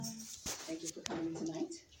Thank you for coming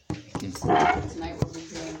tonight. Tonight we'll be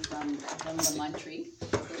hearing from Ganga Mantri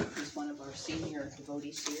Prabhu, who's one of our senior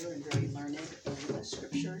devotees here and very learned in the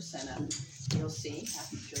scriptures. And you'll see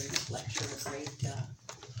during this lecture a great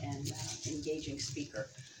and engaging speaker.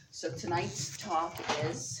 So tonight's talk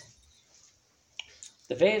is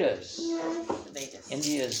the Vedas. The Vedas.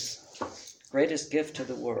 India's greatest gift to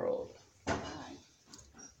the world. Right.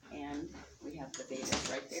 And we have the Vedas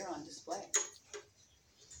right there on display,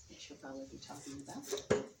 which you'll probably be talking about.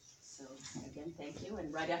 So again, thank you.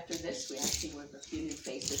 And right after this, we actually have a few new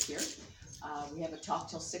faces here. We have a talk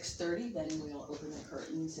till 6:30. Then we'll open the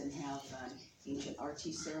curtains and have an ancient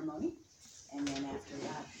arti ceremony. And then after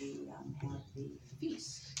that, we have the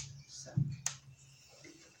feast. So.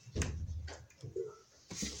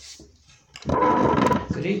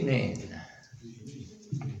 Good evening.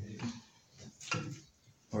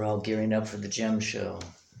 We're all gearing up for the gem show.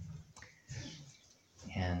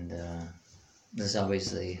 And this is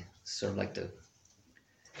always the sort of like the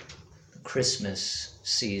Christmas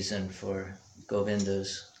season for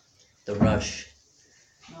Govindas, the rush.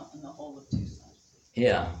 Not in the whole of Tucson.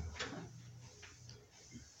 Yeah.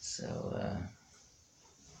 So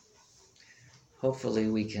hopefully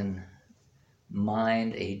we can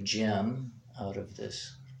mine a gem out of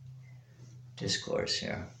this discourse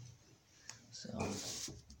here. So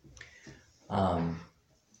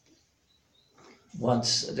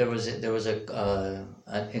once there was an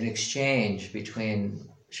exchange between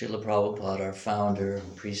Srila Prabhupada, our founder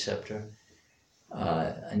and preceptor.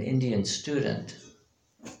 An Indian student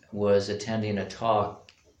was attending a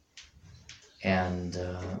talk, and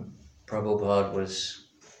Prabhupada was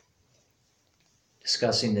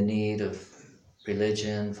discussing the need of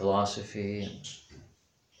religion, philosophy, and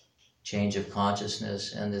change of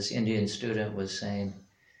consciousness, and this Indian student was saying,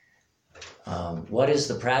 what is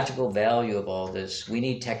the practical value of all this? We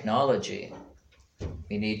need technology.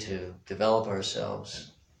 We need to develop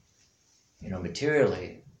ourselves,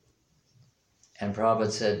 materially. And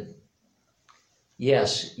Prabhupada said,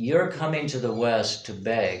 yes, you're coming to the West to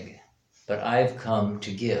beg, but I've come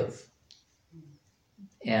to give.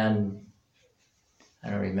 And I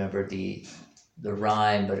don't remember the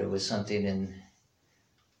rhyme, but it was something in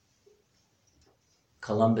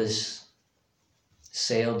Columbus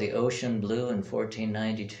sailed the ocean blue in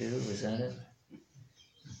 1492, was that it?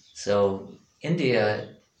 So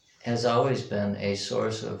India has always been a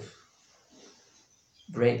source of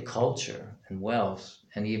great culture and wealth,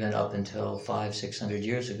 and even up until 500-600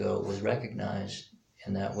 years ago was recognized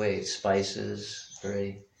in that way. Spices,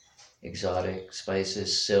 very exotic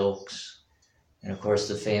spices, silks, and of course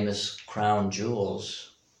the famous crown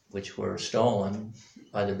jewels, which were stolen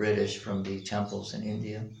by the British from the temples in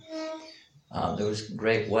India. There was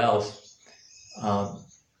great wealth,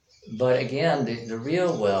 but again, the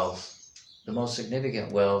real wealth, the most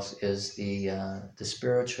significant wealth, is the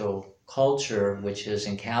spiritual culture which is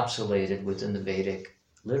encapsulated within the Vedic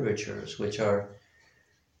literatures, which are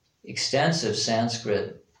extensive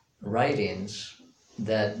Sanskrit writings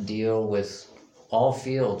that deal with all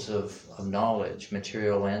fields of knowledge,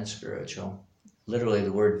 material and spiritual. Literally,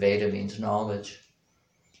 the word Veda means knowledge.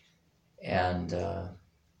 And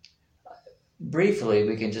briefly,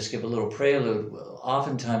 we can just give a little prelude.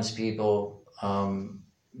 Oftentimes people,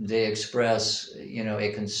 they express,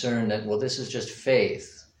 a concern that, well, this is just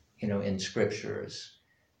faith, in scriptures.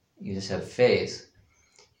 You just have faith.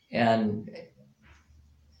 And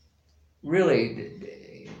really,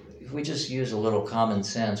 if we just use a little common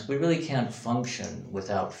sense, we really can't function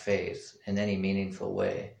without faith in any meaningful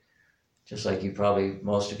way. Just like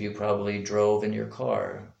most of you probably drove in your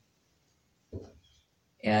car.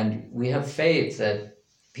 And we have faith that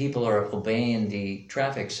people are obeying the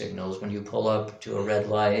traffic signals. When you pull up to a red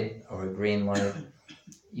light or a green light,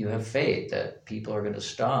 you have faith that people are going to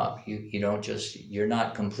stop. You're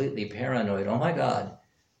not completely paranoid. Oh my God,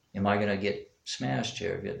 am I going to get smashed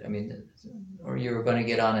here? Or you're going to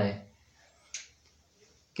get on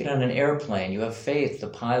an airplane. You have faith the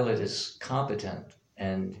pilot is competent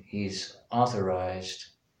and he's authorized.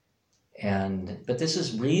 But this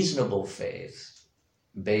is reasonable faith,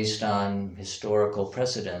 based on historical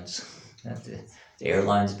precedents. The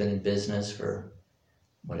airline's been in business for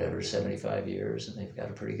 75 years, and they've got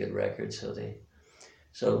a pretty good record.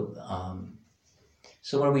 So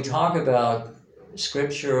when we talk about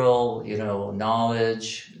scriptural,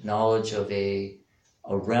 knowledge of a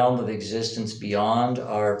realm of existence beyond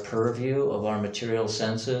our purview of our material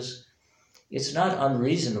senses, it's not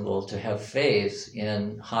unreasonable to have faith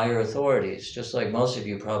in higher authorities, just like most of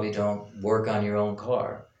you probably don't work on your own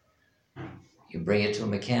car. You bring it to a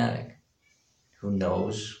mechanic who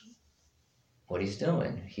knows what he's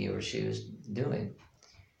doing, he or she was doing.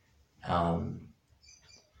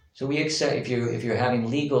 So we accept, if you're having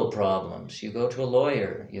legal problems, you go to a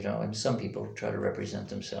lawyer, and some people try to represent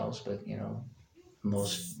themselves, but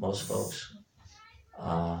most folks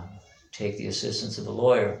take the assistance of a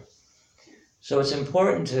lawyer. So it's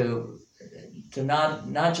important to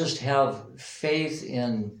not just have faith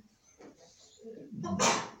in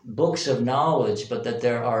books of knowledge, but that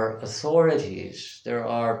there are authorities, there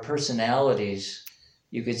are personalities,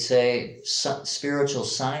 you could say spiritual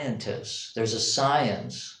scientists. There's a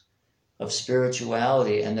science of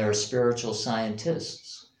spirituality, and there are spiritual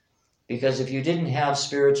scientists. Because if you didn't have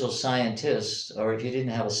spiritual scientists, or if you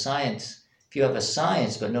didn't have a science, if you have a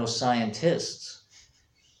science but no scientists,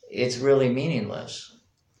 it's really meaningless.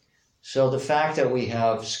 So the fact that we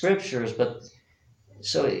have scriptures,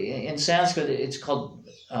 so in Sanskrit it's called,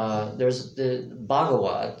 there's the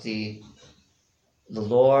Bhagavat, the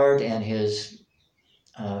Lord and his,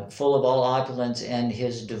 full of all opulence, and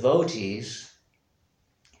his devotees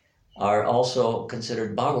are also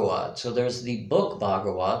considered Bhagavat. So there's the book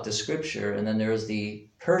Bhagavat, the scripture, and then there's the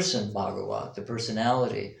person Bhagavat, the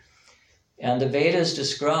personality. And the Vedas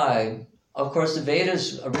describe, of course, the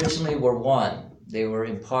Vedas originally were one. They were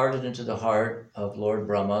imparted into the heart of Lord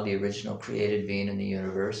Brahma, the original created being in the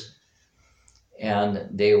universe. And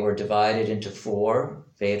they were divided into 4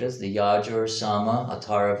 Vedas, the Yajur, Sama,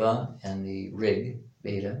 Atharva, and the Rig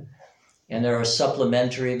Veda. And there are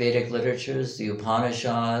supplementary Vedic literatures, the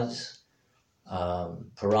Upanishads,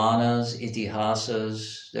 Puranas,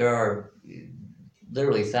 Itihasas. There are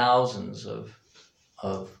literally thousands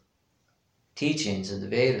of teachings in the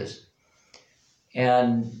Vedas.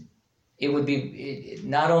 And it would be,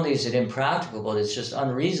 not only is it impractical, but it's just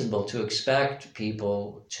unreasonable to expect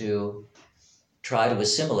people to try to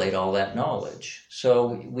assimilate all that knowledge.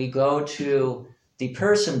 So we go to the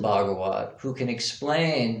person Bhagavat, who can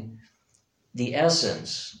explain the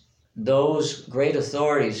essence. Those great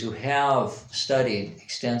authorities who have studied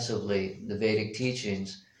extensively the Vedic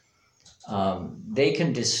teachings, they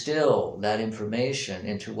can distill that information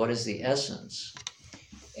into what is the essence.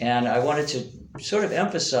 And I wanted to sort of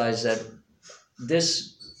emphasize that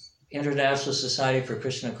this International Society for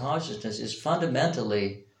Krishna Consciousness is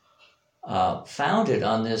fundamentally founded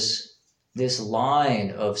on this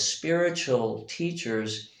line of spiritual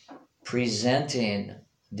teachers presenting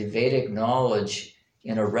the Vedic knowledge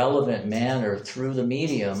in a relevant manner through the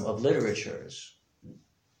medium of literatures.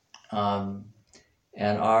 And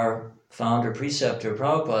our founder, preceptor,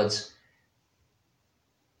 Prabhupada's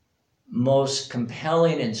most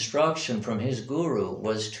compelling instruction from his guru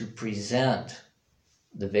was to present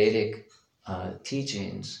the Vedic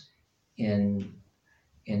teachings in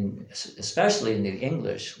especially in the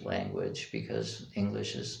English language, because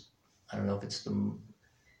English is, I don't know if it's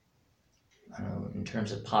in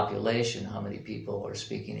terms of population, how many people are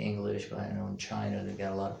speaking English, but I know in China they've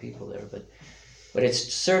got a lot of people there, but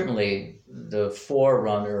it's certainly the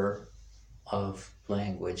forerunner of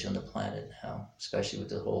language on the planet now, especially with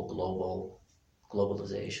the whole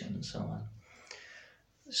globalization and so on.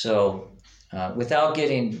 So without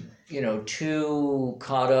getting too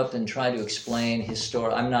caught up in trying to explain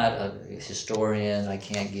I'm not a historian,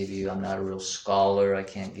 I'm not a real scholar, I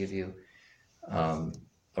can't give you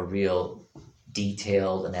a real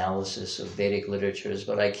detailed analysis of Vedic literatures,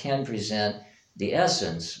 but I can present the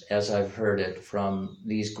essence, as I've heard it from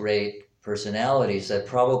these great personalities, that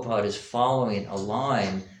Prabhupada is following a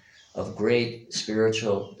line of great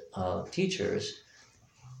spiritual teachers,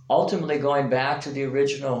 ultimately going back to the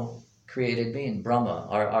original created being, Brahma.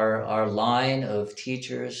 Our line of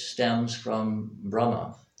teachers stems from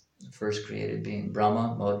Brahma, the first created being,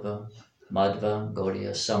 Brahma, Madhva,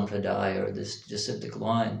 Gaudiya, Sampradaya, or this disciplic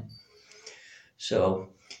line. So,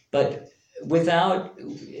 but without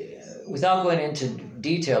going into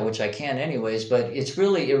detail, which I can anyways, but it's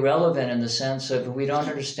really irrelevant in the sense of we don't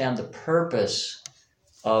understand the purpose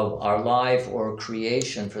of our life or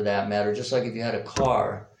creation, for that matter. Just like if you had a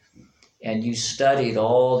car and you studied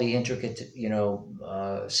all the intricate,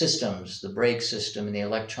 systems, the brake system and the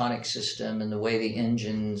electronic system and the way the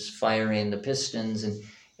engine's firing the pistons,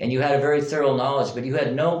 and you had a very thorough knowledge, but you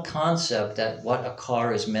had no concept that what a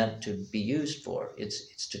car is meant to be used for.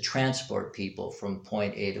 It's to transport people from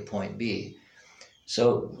point A to point B.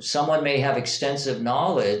 So someone may have extensive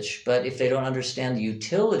knowledge, but if they don't understand the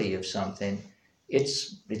utility of something,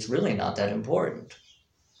 it's really not that important.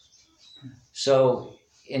 So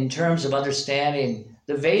in terms of understanding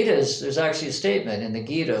the Vedas, there's actually a statement in the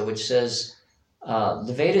Gita which says,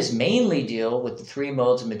 the Vedas mainly deal with the 3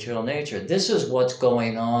 modes of material nature. This is what's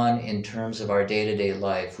going on in terms of our day-to-day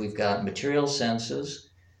life. We've got material senses,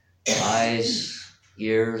 eyes,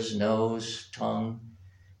 ears, nose, tongue,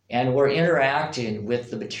 and we're interacting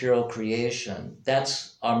with the material creation.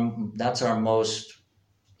 That's our most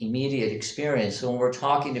immediate experience. So when we're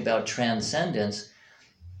talking about transcendence,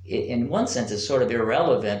 in one sense it's sort of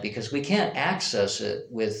irrelevant because we can't access it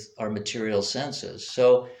with our material senses.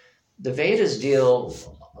 So the Vedas deal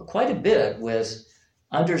quite a bit with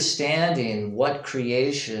understanding what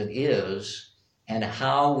creation is and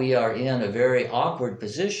how we are in a very awkward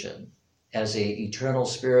position as an eternal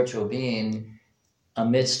spiritual being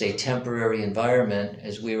amidst a temporary environment,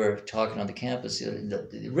 as we were talking on the campus.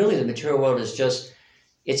 Really, the material world is just,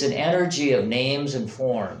 it's an energy of names and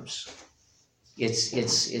forms. It's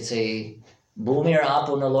a Bhumir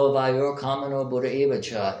Apo Nalo Vayor Kamano Buddha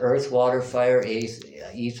Evacha, earth, water, fire,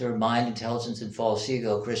 ether, mind, intelligence, and false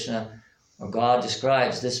ego. Krishna or God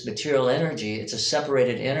describes this material energy. It's a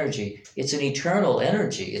separated energy. It's an eternal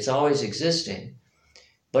energy. It's always existing,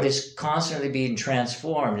 but it's constantly being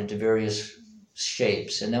transformed into various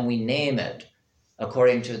shapes, and then we name it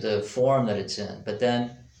according to the form that it's in. But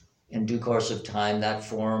then in due course of time, that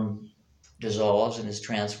form dissolves and is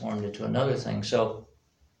transformed into another thing. So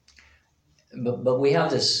but we have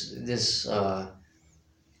this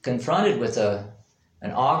confronted with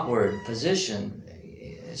an awkward position,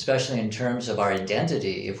 especially in terms of our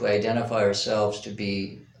identity. If we identify ourselves to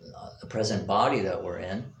be the present body that we're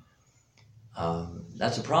in,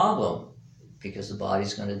 that's a problem, because the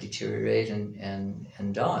body's going to deteriorate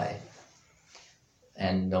and die.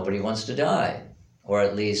 And nobody wants to die, or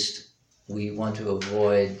at least we want to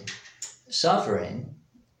avoid suffering.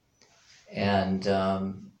 And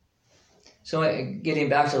so getting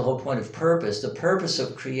back to the whole point of purpose, the purpose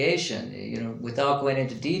of creation, without going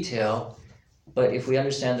into detail, but if we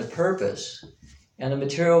understand the purpose, and the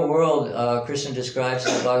material world, Krishna describes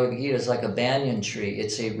in the Bhagavad Gita as like a banyan tree.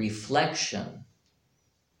 It's a reflection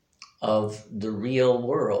of the real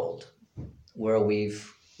world, where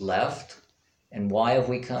we've left and why have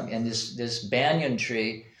we come. And this banyan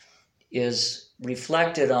tree is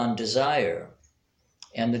reflected on desire,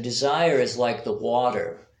 and the desire is like the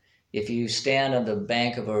water. If you stand on the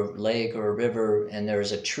bank of a lake or a river and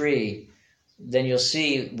there's a tree, then you'll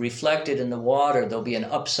see reflected in the water there'll be an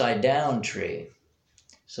upside down tree.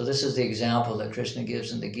 So this is the example that Krishna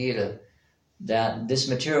gives in the Gita, that this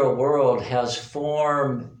material world has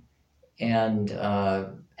form and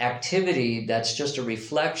activity that's just a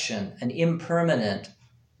reflection, an impermanent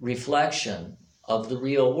reflection of the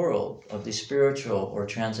real world, of the spiritual or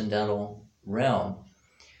transcendental realm.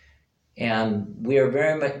 And we are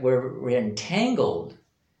very much, we're entangled,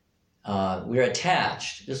 we're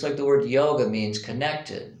attached, just like the word yoga means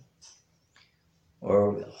connected,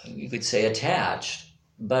 or you could say attached.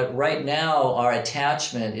 But right now our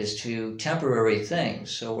attachment is to temporary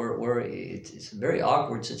things, so it's a very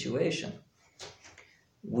awkward situation.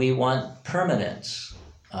 We want permanence.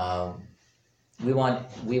 We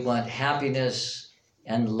want happiness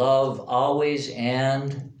and love always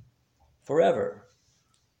and forever.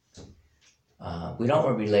 We don't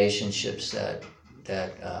want relationships that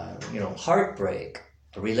heartbreak.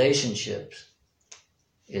 A relationship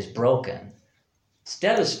is broken. It's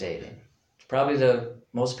devastating. It's probably the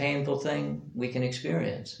most painful thing we can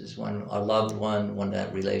experience is when a loved one, when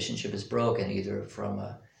that relationship is broken, either from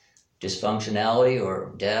a dysfunctionality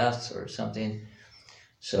or death or something.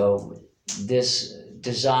 So this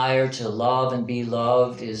desire to love and be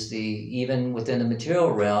loved is even within the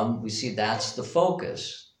material realm, we see that's the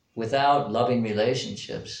focus. Without loving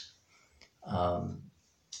relationships,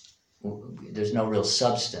 there's no real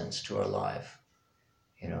substance to our life.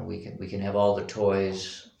 We can have all the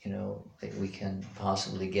toys, that we can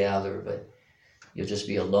possibly gather, but you'll just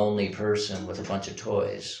be a lonely person with a bunch of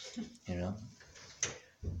toys,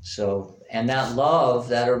 So, and that love,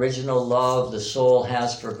 that original love the soul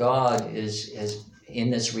has for God is in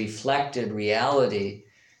this reflected reality,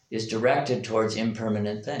 is directed towards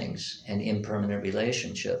impermanent things and impermanent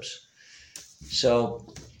relationships.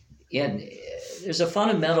 So there's a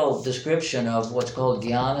fundamental description of what's called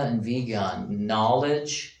jnana and vijnana,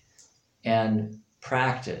 knowledge and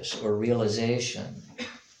practice or realization.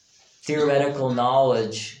 Theoretical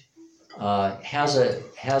knowledge has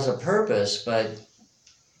a purpose, but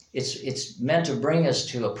it's meant to bring us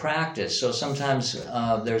to a practice. So sometimes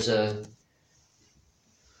there's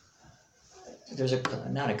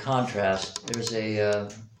not a contrast, there's you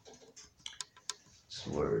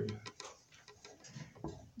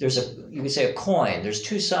could say a coin. There's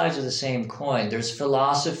two sides of the same coin. There's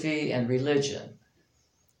philosophy and religion.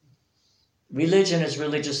 Religion is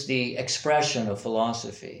really just the expression of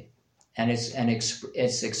philosophy, and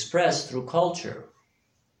it's expressed through culture.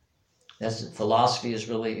 Philosophy is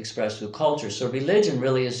really expressed through culture. So religion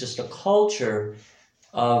really is just a culture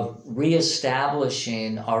of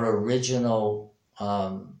reestablishing our original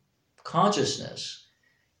consciousness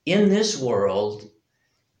in this world,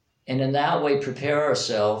 and in that way prepare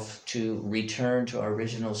ourselves to return to our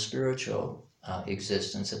original spiritual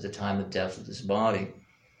existence at the time of death of this body.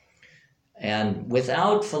 And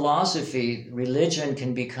without philosophy, religion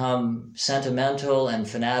can become sentimental and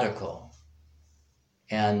fanatical.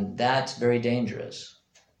 And that's very dangerous.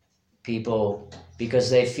 People, because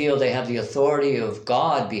they feel they have the authority of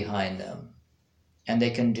God behind them, and they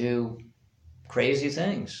can do crazy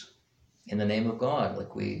things in the name of God,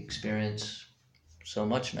 like we experience so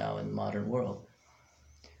much now in the modern world.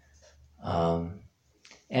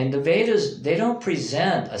 And the Vedas, they don't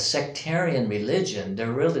present a sectarian religion.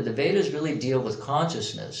 The Vedas really deal with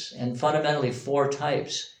consciousness, and fundamentally 4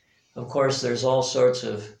 types. Of course, there's all sorts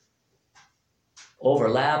of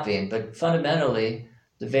overlapping, but fundamentally,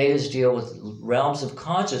 the Vedas deal with realms of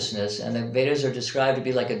consciousness, and the Vedas are described to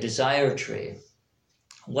be like a desire tree.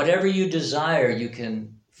 Whatever you desire, you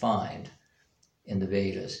can find in the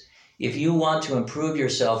Vedas. If you want to improve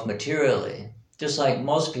yourself materially, just like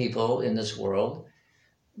most people in this world,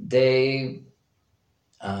 they,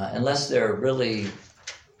 unless they're really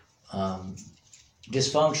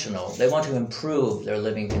dysfunctional, they want to improve their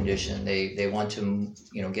living condition. They want to,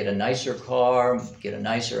 get a nicer car, get a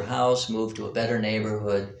nicer house, move to a better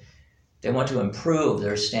neighborhood. They want to improve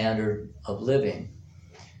their standard of living.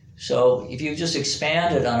 So if you just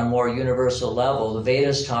expand it on a more universal level, the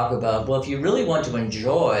Vedas talk about, well, if you really want to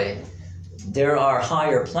enjoy, there are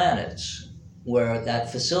higher planets where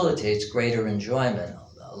that facilitates greater enjoyment,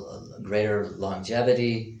 greater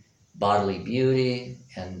longevity, bodily beauty,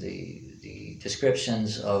 and the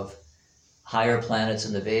descriptions of higher planets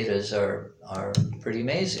in the Vedas are pretty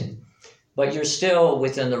amazing. But you're still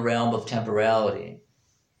within the realm of temporality.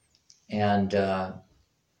 And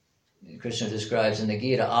Krishna describes in the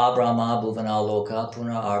Gita, Abrahma bhuvana loka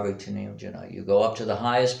puna arvitinam jana. You go up to the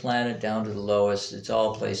highest planet, down to the lowest. It's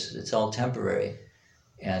all places, it's all temporary.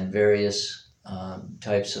 And various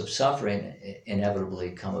types of suffering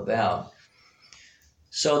inevitably come about.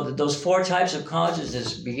 So those 4 types of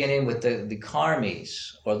consciousness, beginning with the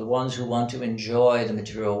karmis, or the ones who want to enjoy the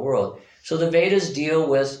material world. So the Vedas deal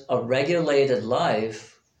with a regulated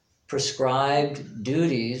life, prescribed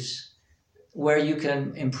duties, where you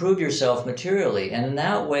can improve yourself materially. And in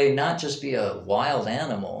that way, not just be a wild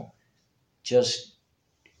animal, just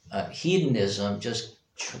hedonism, just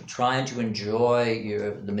trying to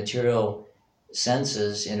enjoy the material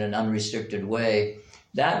senses in an unrestricted way.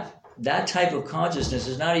 That type of consciousness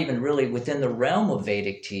is not even really within the realm of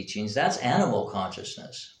Vedic teachings. That's animal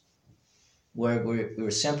consciousness, where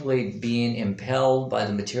we're simply being impelled by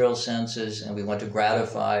the material senses and we want to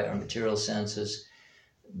gratify our material senses.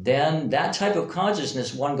 Then that type of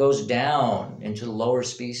consciousness, one goes down into the lower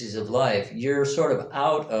species of life. You're sort of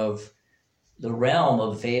out of the realm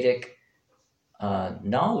of Vedic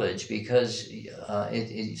knowledge, because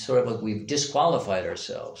it's sort of like we've disqualified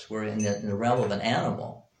ourselves. We're in the realm of an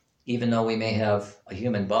animal, even though we may have a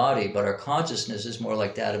human body, but our consciousness is more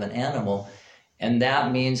like that of an animal. And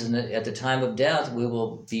that means at the time of death, we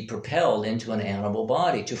will be propelled into an animal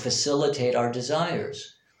body to facilitate our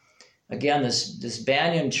desires. Again, this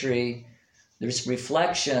banyan tree, this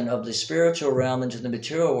reflection of the spiritual realm into the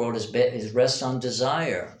material world is rests on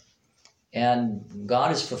desire. And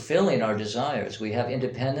God is fulfilling our desires. We have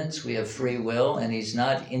independence, we have free will, and He's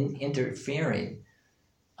not interfering.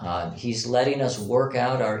 He's letting us work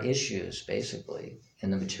out our issues, basically,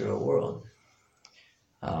 in the material world.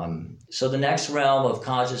 So the next realm of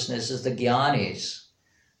consciousness is the jnanis,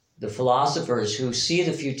 the philosophers who see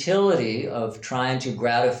the futility of trying to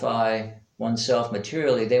gratify oneself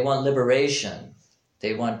materially. They want liberation.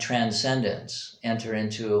 They want transcendence, enter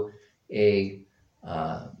into a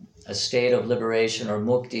state of liberation or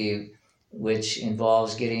mukti, which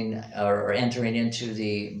involves getting or entering into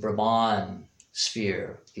the Brahman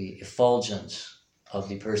sphere, the effulgence of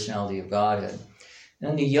the personality of Godhead.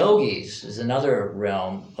 And the yogis is another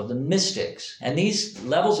realm of the mystics. And these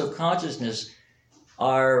levels of consciousness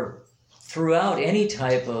are throughout any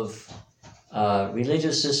type of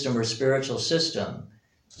religious system or spiritual system.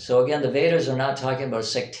 So again, the Vedas are not talking about a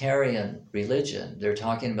sectarian religion. They're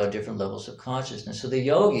talking about different levels of consciousness. So the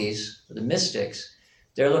yogis, the mystics,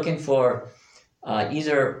 they're looking for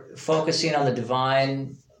either focusing on the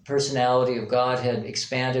divine personality of Godhead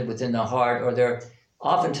expanded within the heart, or they're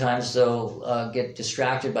oftentimes they'll get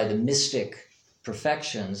distracted by the mystic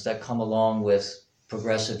perfections that come along with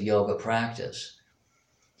progressive yoga practice.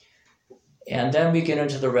 And then we get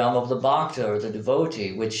into the realm of the bhakta, or the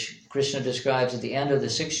devotee, which Krishna describes at the end of the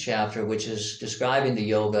 6th chapter, which is describing the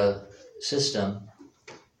yoga system.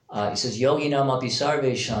 He says, Yoginam api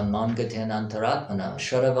sarvesham mam gaten antaratmana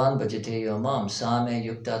shravan bhajate yomam same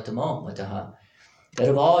yuktatamo mataha. That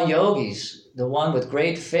of all yogis, the one with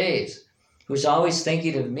great faith, who's always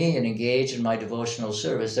thinking of me and engaged in my devotional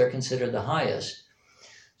service, they're considered the highest.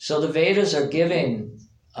 So the Vedas are giving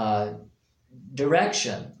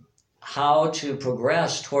direction, how to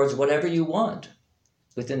progress towards whatever you want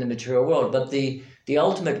within the material world. But the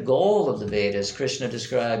ultimate goal of the Vedas, Krishna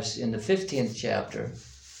describes in the 15th chapter,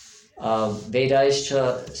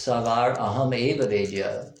 Vedaischa savar aham eva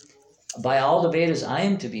vedya. By all the Vedas I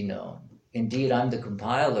am to be known. Indeed, I'm the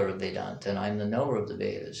compiler of Vedanta, and I'm the knower of the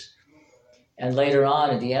Vedas. And later on,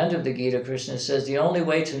 at the end of the Gita, Krishna says, the only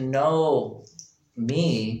way to know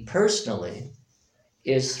me personally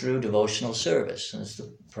is through devotional service. And it's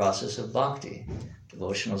the process of bhakti,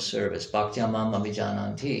 devotional service. Bhaktyamam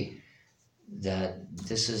abhijananti. That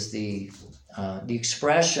this is the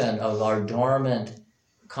expression of our dormant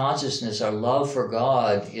consciousness, our love for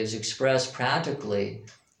God is expressed practically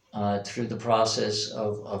through the process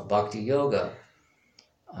of bhakti yoga.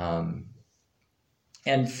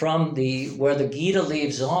 And from where the Gita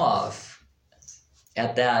leaves off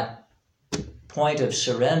at that point of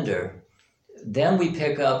surrender, then we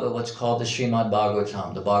pick up at what's called the Srimad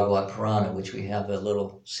Bhagavatam, the Bhagavat Purana, which we have a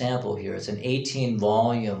little sample here. It's an 18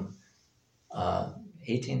 volume,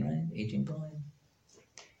 18, right? 18 volume?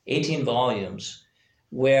 18 volumes,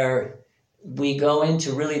 where we go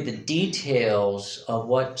into really the details of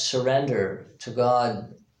what surrender to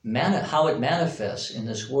God, how it manifests in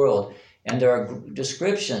this world. And there are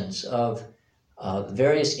descriptions of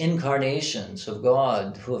various incarnations of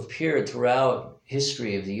God who have appeared throughout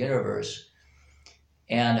history of the universe,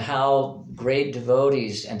 and how great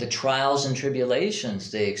devotees and the trials and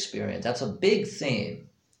tribulations they experience. That's a big theme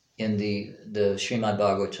in the Srimad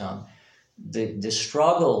Bhagavatam. The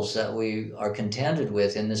struggles that we are contended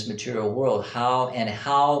with in this material world,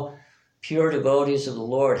 how pure devotees of the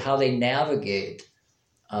Lord, how they navigate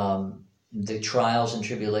the trials and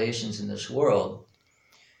tribulations in this world.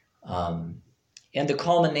 And the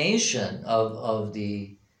culmination of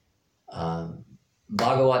the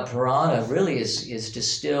Bhagavat Purana really is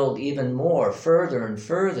distilled even more, further and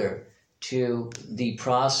further, to the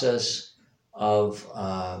process of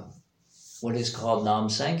what is called Nam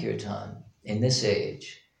Sankirtan in this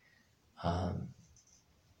age.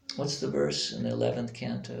 What's the verse in the 11th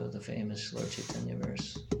canto, the famous Lord Chaitanya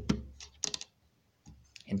verse?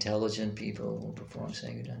 Intelligent people will perform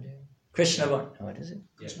Sankirtan. Krishna, what is it?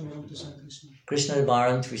 Krishna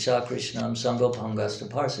Varam Trisha Krishnam Sangho Pangasta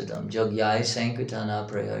Parsadam Jagyai Sankirtana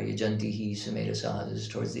Praya Yajantihi Sumeda Saha. This is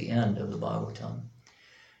towards the end of the Bhagavatam.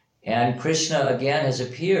 And Krishna again has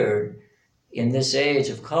appeared in this age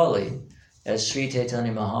of Kali as Sri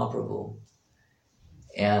Chaitanya Mahaprabhu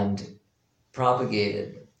and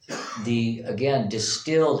propagated the, again,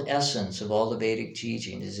 distilled essence of all the Vedic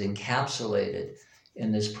teaching is encapsulated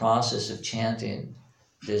in this process of chanting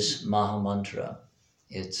this Maha Mantra.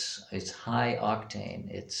 It's high octane.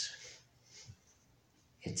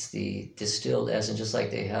 It's the distilled essence, just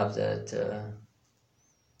like they have that.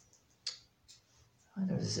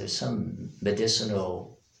 There's some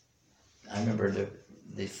medicinal. I remember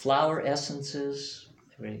the flower essences.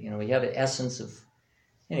 You have an essence of.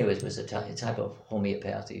 Anyways, it was a type of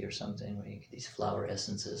homeopathy or something where you get these flower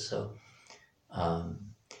essences. So,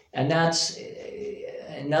 and that's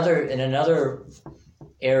another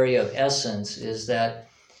area of essence is that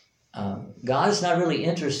God is not really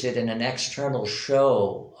interested in an external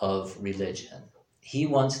show of religion. He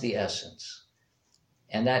wants the essence.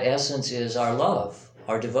 And that essence is our love,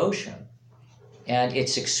 our devotion. And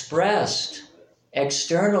it's expressed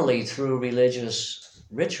externally through religious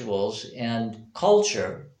rituals and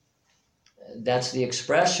culture. That's the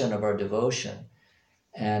expression of our devotion.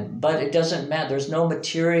 But it doesn't matter. There's no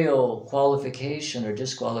material qualification or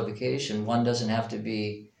disqualification. One doesn't have to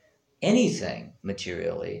be anything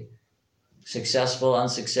materially. Successful,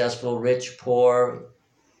 unsuccessful, rich, poor,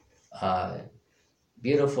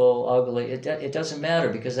 beautiful, ugly. It doesn't matter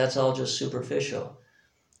because that's all just superficial.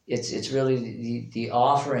 It's really the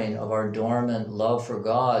offering of our dormant love for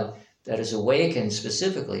God that is awakened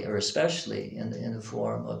specifically or especially in the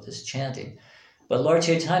form of this chanting. But Lord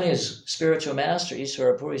Chaitanya's spiritual master,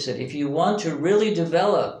 Iswara Puri, said, if you want to really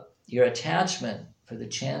develop your attachment for the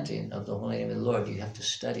chanting of the holy name of the Lord, you have to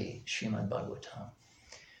study Srimad Bhagavatam.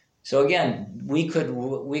 So again, we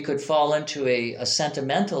could fall into a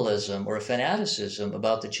sentimentalism or a fanaticism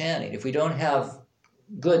about the chanting. If we don't have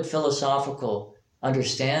good philosophical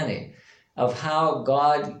understanding, of how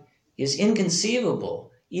God is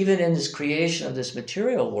inconceivable. Even in this creation of this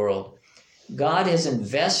material world, God has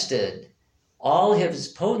invested all his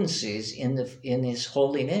potencies in his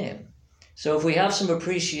holy name. So if we have some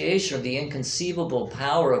appreciation of the inconceivable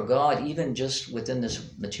power of God, even just within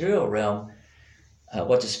this material realm,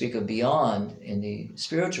 what to speak of beyond in the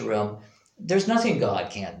spiritual realm, there's nothing God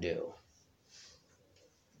can't do.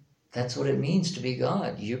 That's what it means to be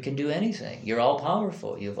God. You can do anything. You're all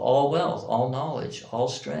powerful. You have all wealth, all knowledge, all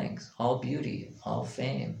strength, all beauty, all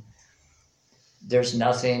fame. There's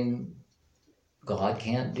nothing God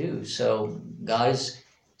can't do. So God has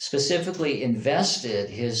specifically invested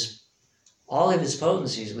all of his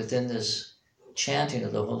potencies within this chanting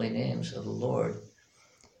of the holy names of the Lord.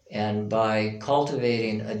 And by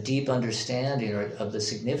cultivating a deep understanding of the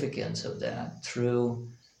significance of that through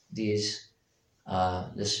this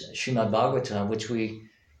Srimad Bhagavatam, which we,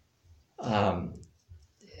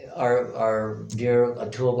 our dear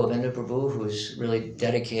Atul Govinda Prabhu, who's really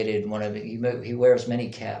dedicated he wears many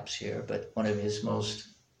caps here, but one of his most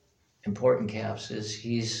important caps is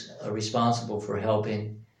he's responsible for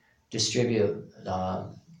helping distribute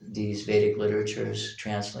these Vedic literatures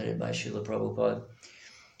translated by Srila Prabhupada.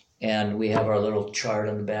 And we have our little chart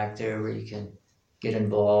on the back there where you can get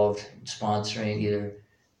involved in sponsoring, either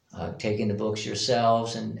taking the books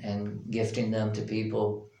yourselves and gifting them to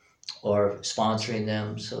people, or sponsoring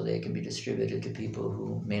them so they can be distributed to people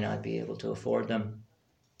who may not be able to afford them.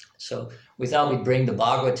 So we thought we'd bring the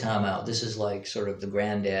Bhagavatam out. This is like sort of the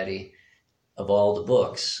granddaddy of all the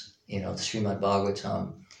books, the Srimad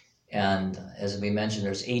Bhagavatam. And as we mentioned,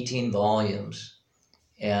 there's 18 volumes.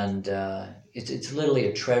 And it's literally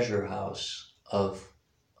a treasure house of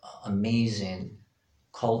amazing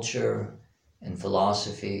culture and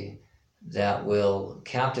philosophy that will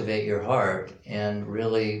captivate your heart and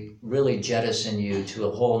really, really jettison you to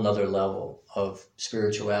a whole nother level of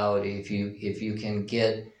spirituality if you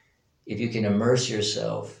can immerse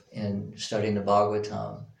yourself in studying the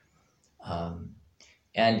Bhagavatam.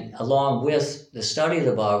 And along with the study of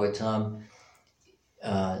the Bhagavatam,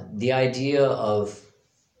 the idea of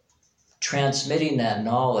transmitting that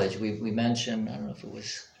knowledge, we mentioned, I don't know if it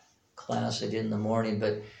was class I did in the morning,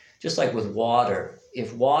 but just like with water,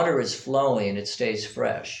 if water is flowing, it stays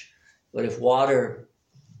fresh. But if water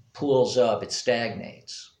pools up, it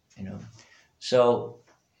stagnates, So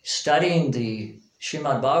studying the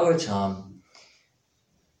Srimad Bhagavatam,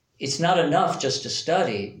 it's not enough just to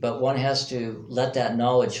study, but one has to let that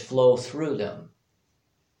knowledge flow through them.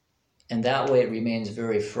 And that way it remains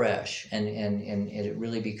very fresh, and it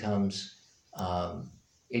really becomes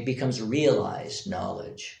realized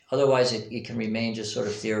knowledge. Otherwise, it can remain just sort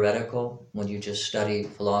of theoretical when you just study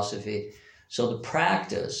philosophy. So the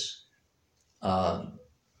practice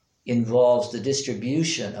involves the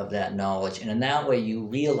distribution of that knowledge, and in that way you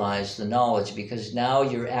realize the knowledge, because now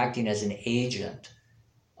you're acting as an agent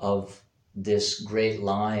of this great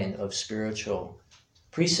line of spiritual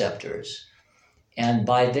preceptors. And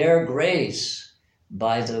by their grace,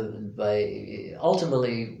 by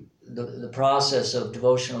ultimately the process of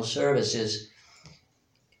devotional service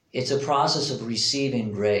it's a process of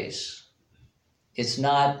receiving grace. It's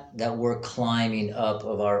not that we're climbing up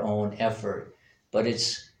of our own effort, but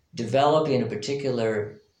it's developing a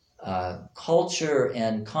particular culture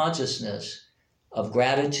and consciousness of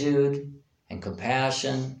gratitude and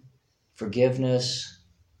compassion, forgiveness,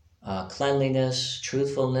 cleanliness,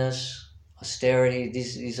 truthfulness, austerity.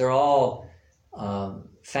 These are all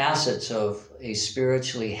facets of a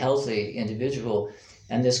spiritually healthy individual.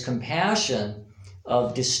 And this compassion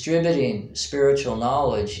of distributing spiritual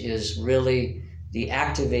knowledge is really the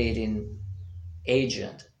activating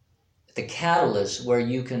agent, the catalyst where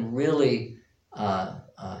you can really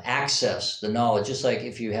access the knowledge. Just like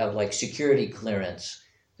if you have like security clearance,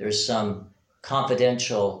 there's some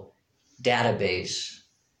confidential database,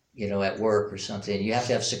 at work or something. You have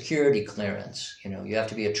to have security clearance. You have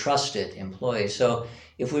to be a trusted employee. So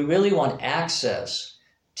if we really want access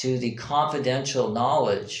to the confidential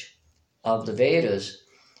knowledge of the Vedas,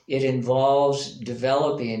 it involves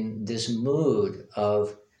developing this mood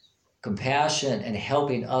of compassion and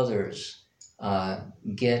helping others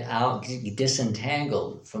get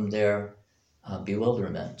disentangled from their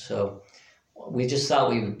bewilderment. So we just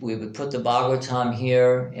thought we would put the Bhagavatam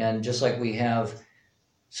here, and just like we have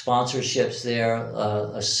sponsorships there,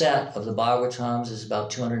 a set of the Bhagavatams is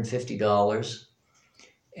about $250.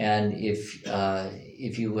 And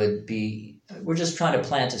if you would be, we're just trying to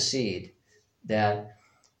plant a seed that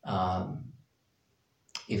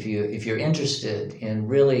if you're interested in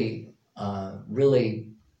really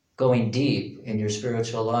going deep in your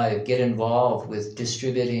spiritual life, get involved with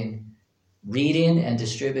distributing reading and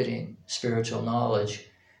distributing spiritual knowledge.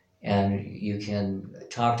 And you can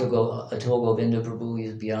talk to Atul Govinda Prabhu.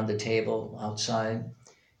 He's beyond the table outside.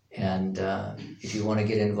 And if you want to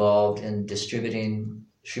get involved in distributing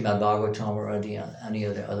Srimad Bhagavatam or any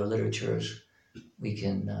of the other literatures, we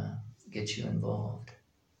can get you involved.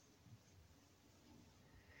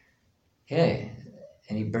 Okay,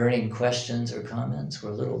 any burning questions or comments?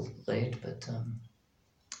 We're a little late, but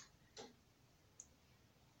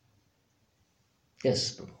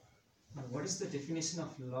yes. What is the definition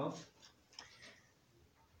of love?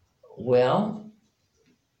 Well,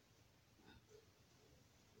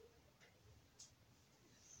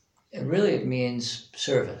 it means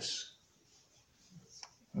service.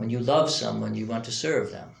 When you love someone, you want to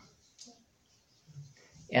serve them.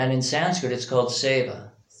 And in Sanskrit, it's called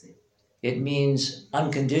seva. It means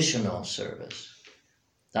unconditional service.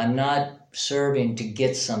 I'm not serving to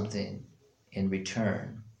get something in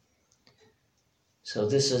return. So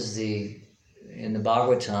this is in the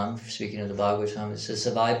Bhagavatam, speaking of the Bhagavatam, it says,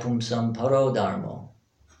 Savai pumsam paro dharmo,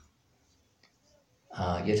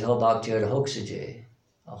 yato bhaktir hoksuje,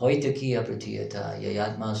 ahoitaki apratiyata,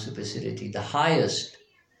 yayatma supasiditi. The highest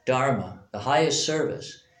dharma, the highest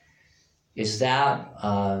service, is that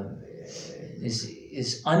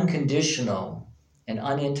is unconditional and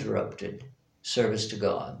uninterrupted service to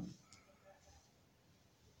God.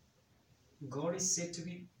 God is said to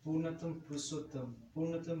be Purnatam Purushottam.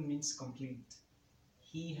 Purnatam means complete.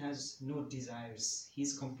 He has no desires. He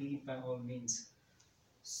is complete by all means.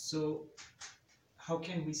 So, how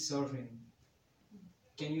can we serve Him?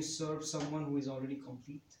 Can you serve someone who is already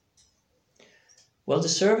complete? Well, the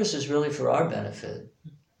service is really for our benefit.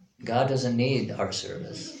 God doesn't need our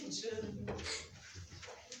service.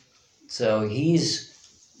 So He's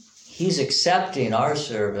accepting our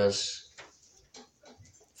service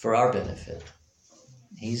for our benefit.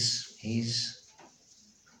 He's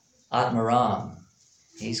Atmaram.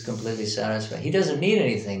 He's completely satisfied. He doesn't need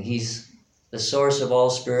anything. He's the source of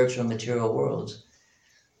all spiritual and material worlds.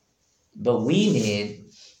 But we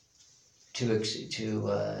need to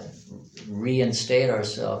reinstate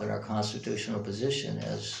ourselves in our constitutional position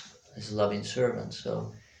as loving servants.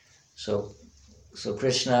 So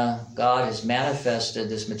Krishna, God, has manifested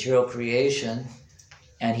this material creation,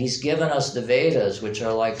 and He's given us the Vedas, which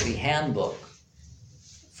are like the handbook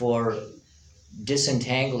for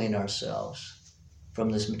disentangling ourselves from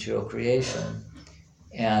this material creation.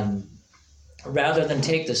 And rather than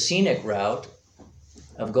take the scenic route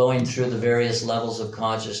of going through the various levels of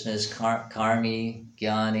consciousness, karmi,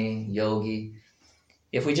 jnani, yogi,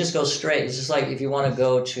 if we just go straight, it's just like if you want to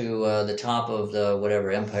go to the top of the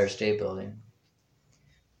Empire State Building.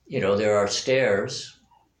 There are stairs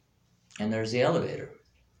and there's the elevator.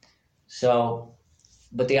 So,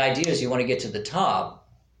 but the idea is you want to get to the top.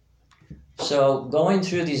 So going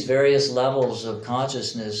through these various levels of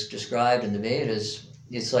consciousness described in the Vedas,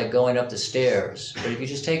 it's like going up the stairs. But if you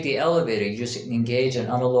just take the elevator, you just engage in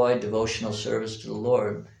unalloyed devotional service to the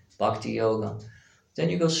Lord, bhakti yoga, then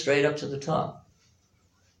you go straight up to the top.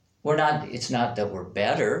 It's not that we're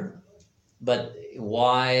better, but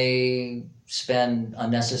why spend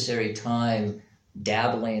unnecessary time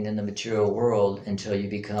dabbling in the material world until you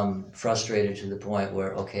become frustrated to the point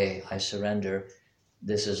where, okay, I surrender.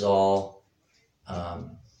 This is all a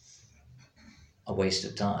waste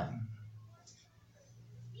of time.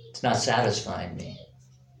 It's not satisfying me.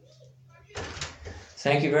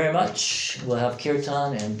 Thank you very much. We'll have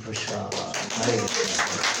kirtan and prasad. Hare Krishna.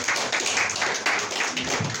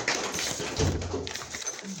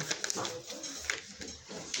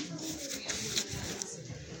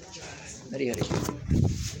 Hare Hare.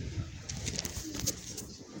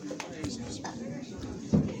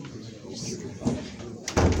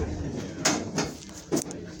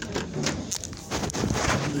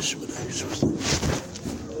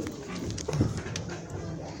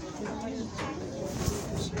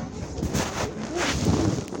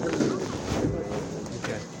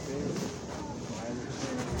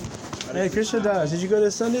 Hey, Krishna Das, did you go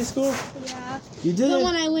to Sunday school? Yeah. You did? The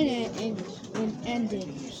one I went in and ended.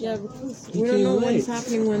 Yeah, we don't know when's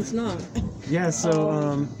happening, when's not. Yeah, so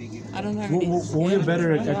I don't have we're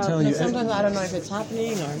better at telling you. Sometimes I don't know if it's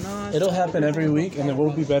happening or not. It'll happen every week, and then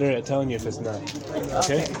we'll be better at telling you if it's not.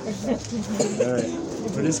 Okay? All right.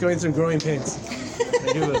 We're just going through growing pains.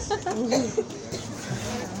 Do this.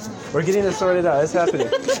 We're getting it sorted out. It's happening.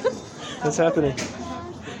 It's happening.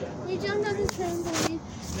 We jumped on the trampoline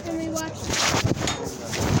and we watched.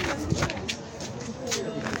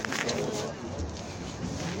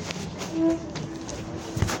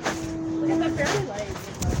 Look at the fairy lights.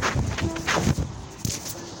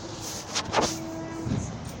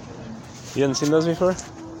 You hadn't seen those before?